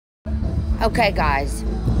Okay, guys,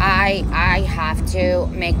 I have to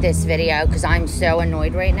make this video because I'm so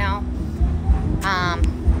annoyed right now.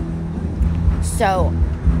 So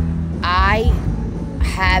I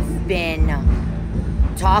have been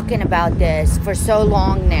talking about this for so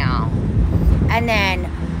long now, and then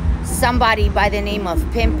somebody by the name of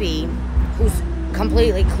Pimpy, who's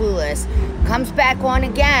completely clueless, comes back on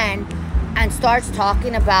again and starts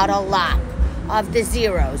talking about a LOP of the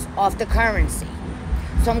zeros off the currency.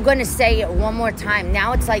 So I'm going to say it one more time.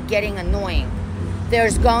 Now it's like getting annoying.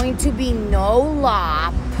 There's going to be no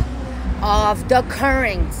LOP of the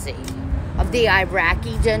currency, of the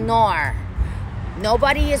Iraqi dinar.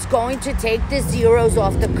 Nobody is going to take the zeros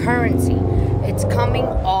off the currency. It's coming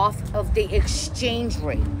off of the exchange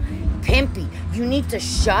rate. Pimpy, you need to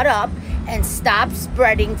shut up and stop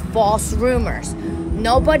spreading false rumors.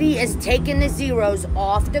 Nobody is taking the zeros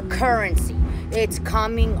off the currency. It's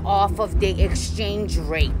coming off of the exchange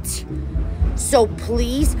rate. So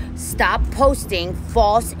please stop posting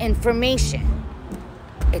false information.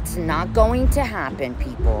 It's not going to happen,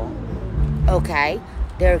 people. Okay?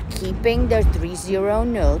 They're keeping their 3-0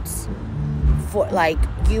 notes for, like,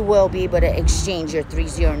 you will be able to exchange your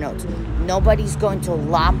 3-0 notes. Nobody's going to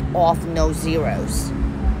lop off no zeros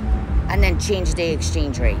and then change the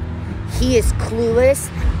exchange rate. He is clueless.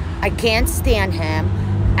 I can't stand him.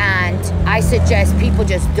 And I suggest people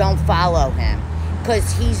just don't follow him,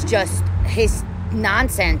 because his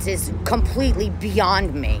nonsense is completely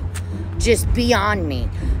beyond me. Just beyond me.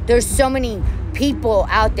 There's so many people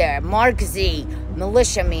out there, Mark Z,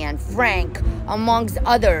 Militiaman, Frank, amongst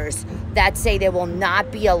others, that say there will not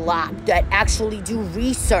be a LOP, that actually do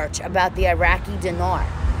research about the Iraqi dinar.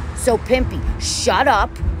 So Pimpy, shut up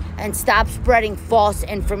and stop spreading false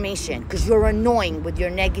information, because you're annoying with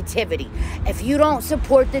your negativity. If you don't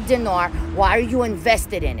support the dinar, why are you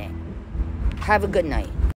invested in it? Have a good night.